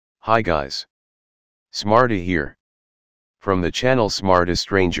Hi guys. Smarty here. From the channel Smarty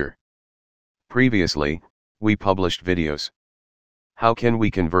Stranger. Previously, we published videos. How can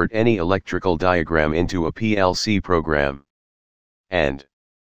we convert any electrical diagram into a PLC program? And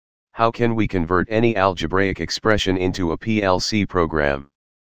how can we convert any algebraic expression into a PLC program?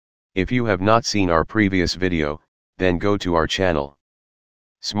 If you have not seen our previous video, then go to our channel,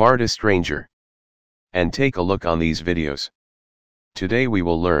 Smarty Stranger, and take a look on these videos. Today we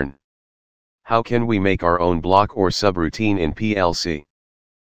will learn how can we make our own block or subroutine in PLC.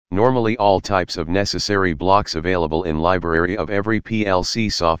 Normally all types of necessary blocks available in library of every PLC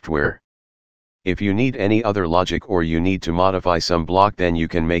software. If you need any other logic or you need to modify some block, then you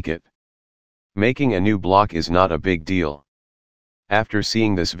can make it. Making a new block is not a big deal. After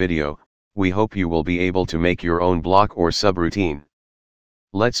seeing this video, we hope you will be able to make your own block or subroutine.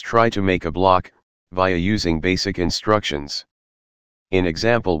 Let's try to make a block via using basic instructions. In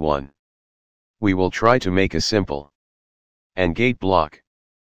example 1, we will try to make a simple AND gate block.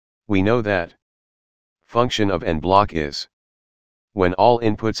 We know that function of AND block is when all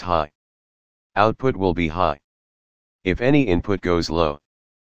inputs high, output will be high. If any input goes low,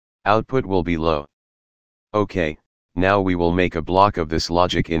 output will be low. Okay, now we will make a block of this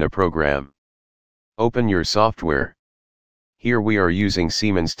logic in a program. Open your software. Here we are using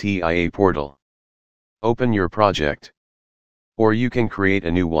Siemens TIA Portal. Open your project. Or you can create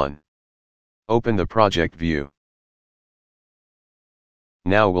a new one. Open the project view.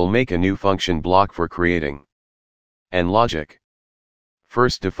 Now we'll make a new function block for creating AND logic.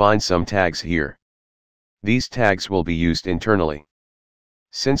 First define some tags here. These tags will be used internally.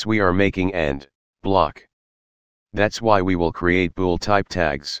 Since we are making AND block, that's why we will create bool type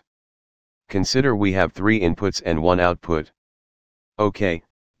tags. Consider we have 3 inputs and 1 output. Okay,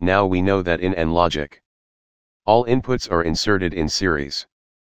 now we know that in AND logic, all inputs are inserted in series.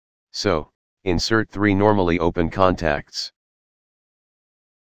 So, insert 3 normally open contacts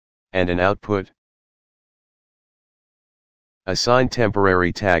and an output. Assign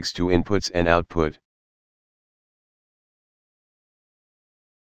temporary tags to inputs and output.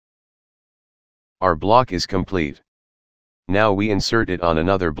 Our block is complete. Now we insert it on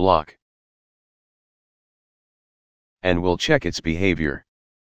another block. And we'll check its behavior.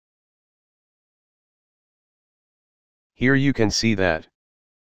 Here you can see that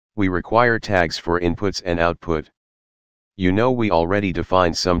we require tags for inputs and output. You know we already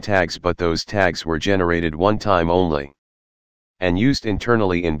defined some tags, but those tags were generated one time only and used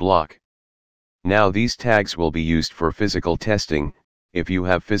internally in block. Now these tags will be used for physical testing. If you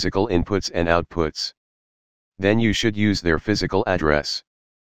have physical inputs and outputs, then you should use their physical address,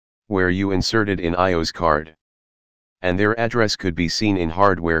 where you inserted in IOS card. And their address could be seen in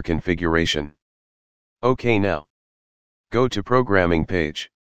hardware configuration. Okay, now go to programming page.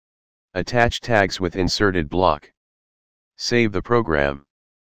 Attach tags with inserted block. Save the program.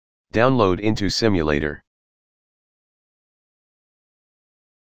 Download into simulator.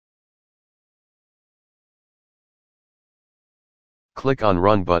 Click on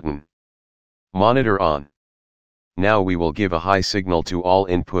Run button. Monitor on. Now we will give a high signal to all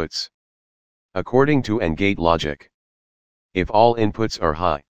inputs, according to AND gate logic. If all inputs are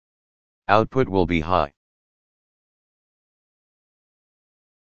high, output will be high.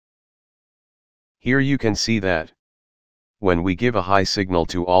 Here you can see that when we give a high signal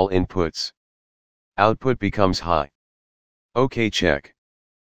to all inputs, output becomes high. Okay, check.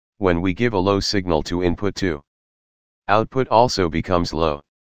 When we give a low signal to input 2, output also becomes low.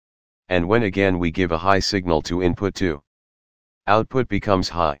 And when again we give a high signal to input 2, output becomes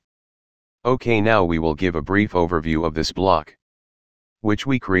high. Okay, now we will give a brief overview of this block, which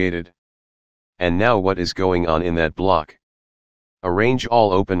we created. And now what is going on in that block? Arrange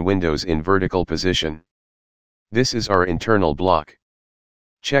all open windows in vertical position. This is our internal block.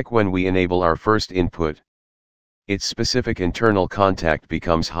 Check when we enable our first input, its specific internal contact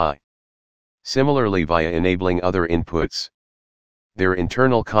becomes high. Similarly, via enabling other inputs, their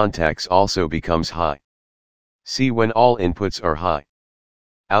internal contacts also becomes high. See, when all inputs are high,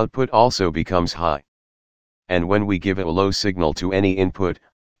 output also becomes high. And when we give a low signal to any input,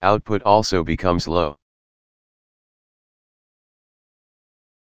 output also becomes low.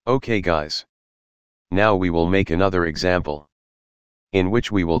 Okay guys. Now we will make another example, in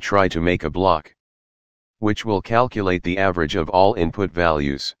which we will try to make a block, which will calculate the average of all input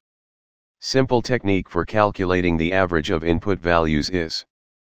values. Simple technique for calculating the average of input values is,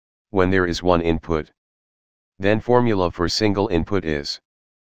 when there is one input, then formula for single input is,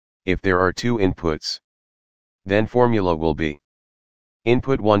 if there are 2 inputs, then formula will be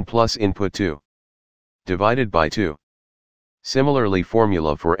input 1 plus input 2 divided by 2. Similarly,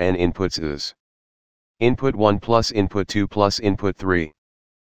 formula for n inputs is input 1 plus input 2 plus input 3.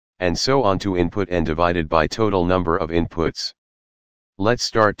 And so on to input n divided by total number of inputs. Let's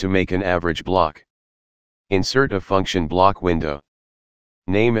start to make an average block. Insert a function block window.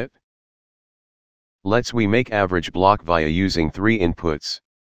 Name it. We make average block via using 3 inputs.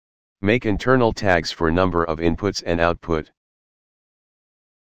 Make internal tags for number of inputs and output.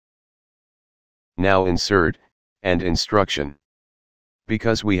 Now insert, and instruction.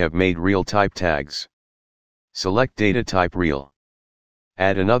 Because we have made real type tags. Select data type real.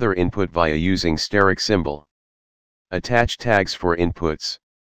 Add another input via using steric symbol. Attach tags for inputs.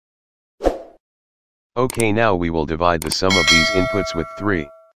 OK, now we will divide the sum of these inputs with 3.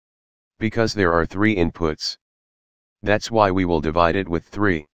 Because there are 3 inputs. That's why we will divide it with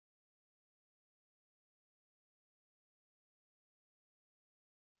 3.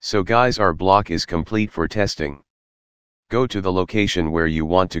 So guys, our block is complete for testing. Go to the location where you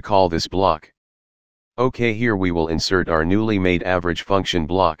want to call this block. OK, here we will insert our newly made average function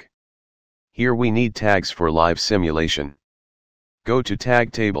block. Here we need tags for live simulation. Go to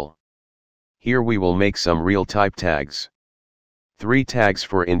tag table. Here we will make some real type tags. 3 tags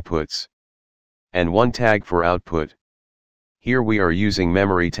for inputs. And 1 tag for output. Here we are using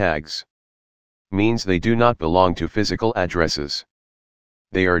memory tags. Means they do not belong to physical addresses.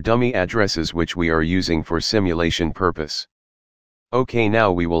 They are dummy addresses which we are using for simulation purpose. OK,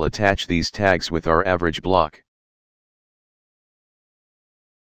 now we will attach these tags with our average block.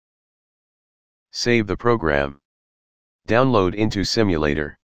 Save the program. Download into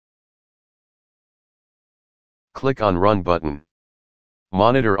simulator. Click on Run button.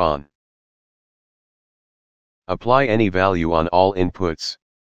 Monitor on. Apply any value on all inputs.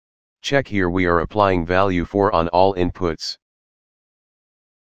 Check here, we are applying value 4 on all inputs.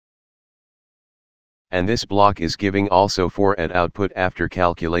 And this block is giving also 4 at output after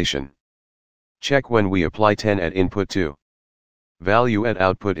calculation. Check when we apply 10 at input 2. Value at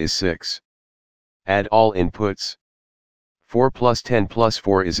output is 6. Add all inputs. 4 plus 10 plus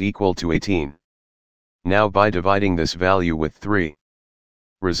 4 is equal to 18. Now by dividing this value with 3.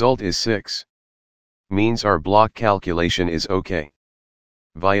 Result is 6. Means our block calculation is OK.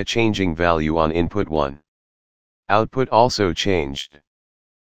 Via changing value on input 1. Output also changed.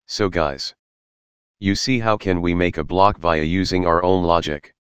 So guys, you see how can we make a block via using our own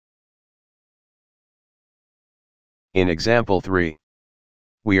logic. In example 3,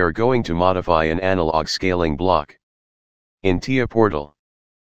 we are going to modify an analog scaling block. In TIA portal,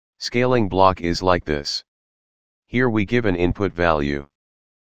 scaling block is like this. Here we give an input value,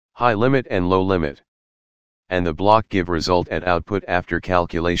 high limit and low limit. And the block give result at output after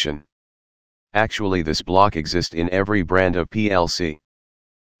calculation. Actually this block exists in every brand of PLC.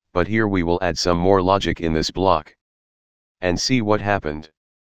 But here we will add some more logic in this block. And see what happened.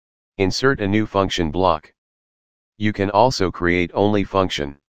 Insert a new function block. You can also create only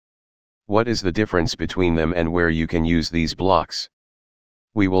function. What is the difference between them and where you can use these blocks?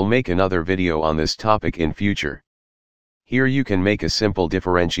 We will make another video on this topic in future. Here you can make a simple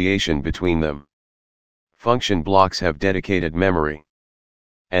differentiation between them. Function blocks have dedicated memory.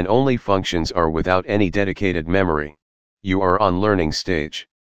 And only functions are without any dedicated memory. You are on learning stage.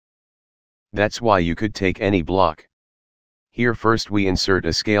 That's why you could take any block. Here first we insert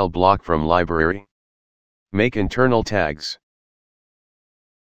a scale block from library. Make internal tags.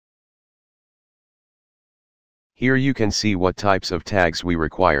 Here you can see what types of tags we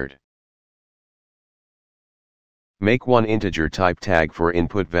required. Make 1 integer type tag for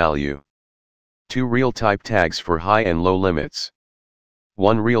input value. 2 real type tags for high and low limits.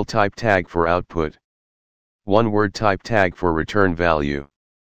 1 real type tag for output. 1 word type tag for return value.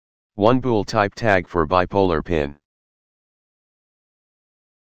 1 bool type tag for bipolar pin.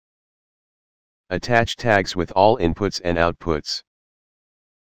 Attach tags with all inputs and outputs.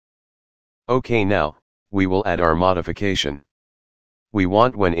 OK, now, we will add our modification. We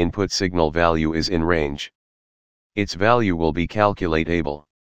want when input signal value is in range. Its value will be calculatable.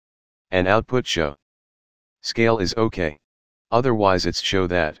 And output show. Scale is OK. Otherwise it's show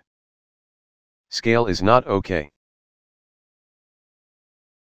that. Scale is not OK.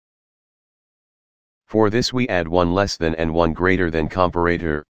 For this we add 1 less than and 1 greater than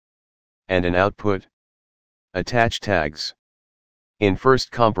comparator. And an output. Attach tags. In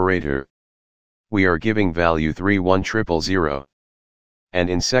first comparator, we are giving value 31000. And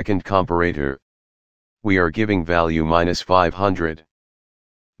in second comparator, we are giving value -500.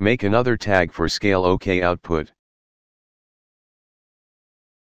 Make another tag for scale OK output.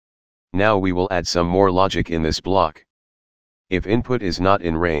 Now we will add some more logic in this block. If input is not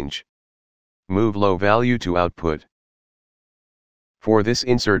in range, move low value to output. For this,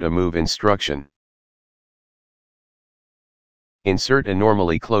 insert a move instruction. Insert a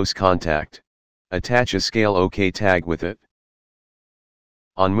normally close contact. Attach a scale OK tag with it.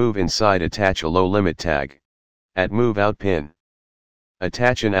 On move inside, attach a low limit tag. At move out pin,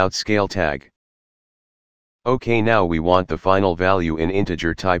 attach an out scale tag. OK, now we want the final value in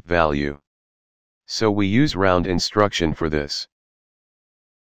integer type value. So we use round instruction for this.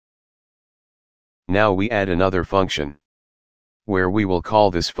 Now we add another function, where we will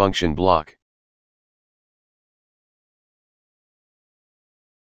call this function block.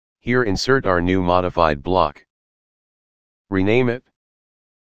 Here insert our new modified block. Rename it.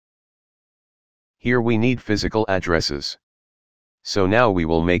 Here we need physical addresses. So now we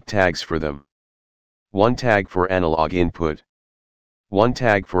will make tags for them. One tag for analog input. One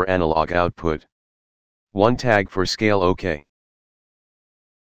tag for analog output. One tag for scale OK.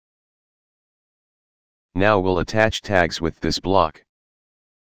 Now we'll attach tags with this block.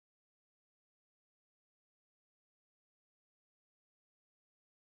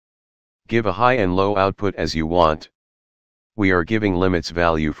 Give a high and low output as you want. We are giving limits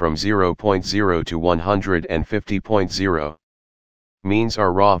value from 0.0 to 150.0. Means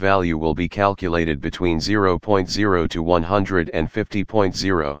our raw value will be calculated between 0.0 to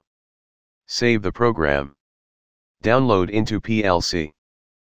 150.0. Save the program. Download into PLC.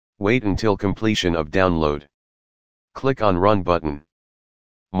 Wait until completion of download. Click on Run button.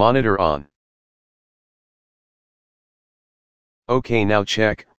 Monitor on. OK, now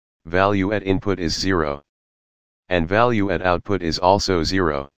check, value at input is 0. And value at output is also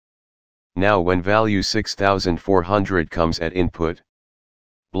 0. Now when value 6400 comes at input,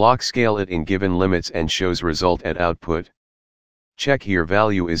 block scale it in given limits and shows result at output. Check here,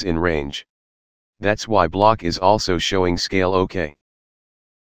 value is in range. That's why block is also showing scale OK.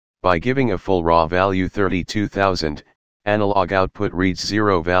 By giving a full raw value 32,000, analog output reads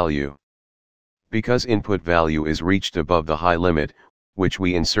 0 value. Because input value is reached above the high limit, which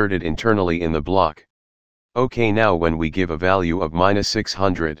we inserted internally in the block. OK, now when we give a value of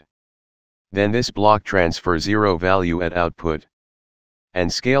 -600, then this block transfers 0 value at output.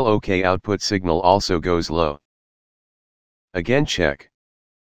 And scale OK output signal also goes low. Again check.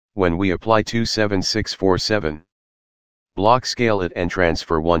 When we apply 27647, block scale it and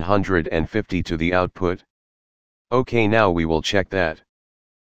transfer 150 to the output. OK, now we will check that.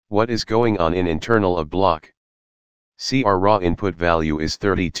 What is going on in internal of block? See, our raw input value is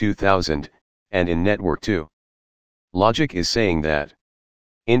 32,000, and in network 2. Logic is saying that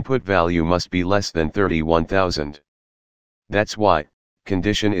input value must be less than 31,000. That's why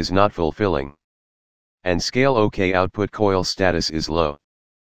condition is not fulfilling. And scale OK output coil status is low.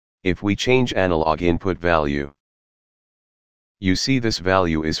 If we change analog input value, you see this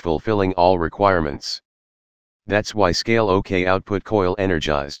value is fulfilling all requirements. That's why scale OK output coil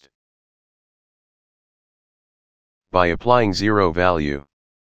energized. By applying 0 value,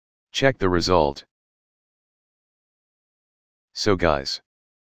 check the result. So guys,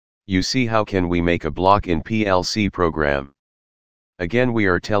 you see how can we make a block in PLC program. Again, we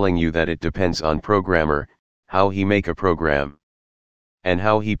are telling you that it depends on programmer, how he make a program, and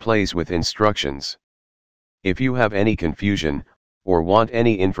how he plays with instructions. If you have any confusion, or want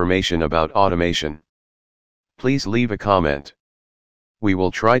any information about automation, please leave a comment. We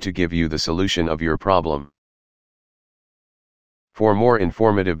will try to give you the solution of your problem. For more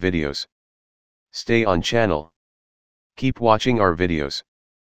informative videos, stay on channel. Keep watching our videos.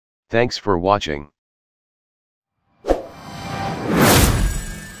 Thanks for watching.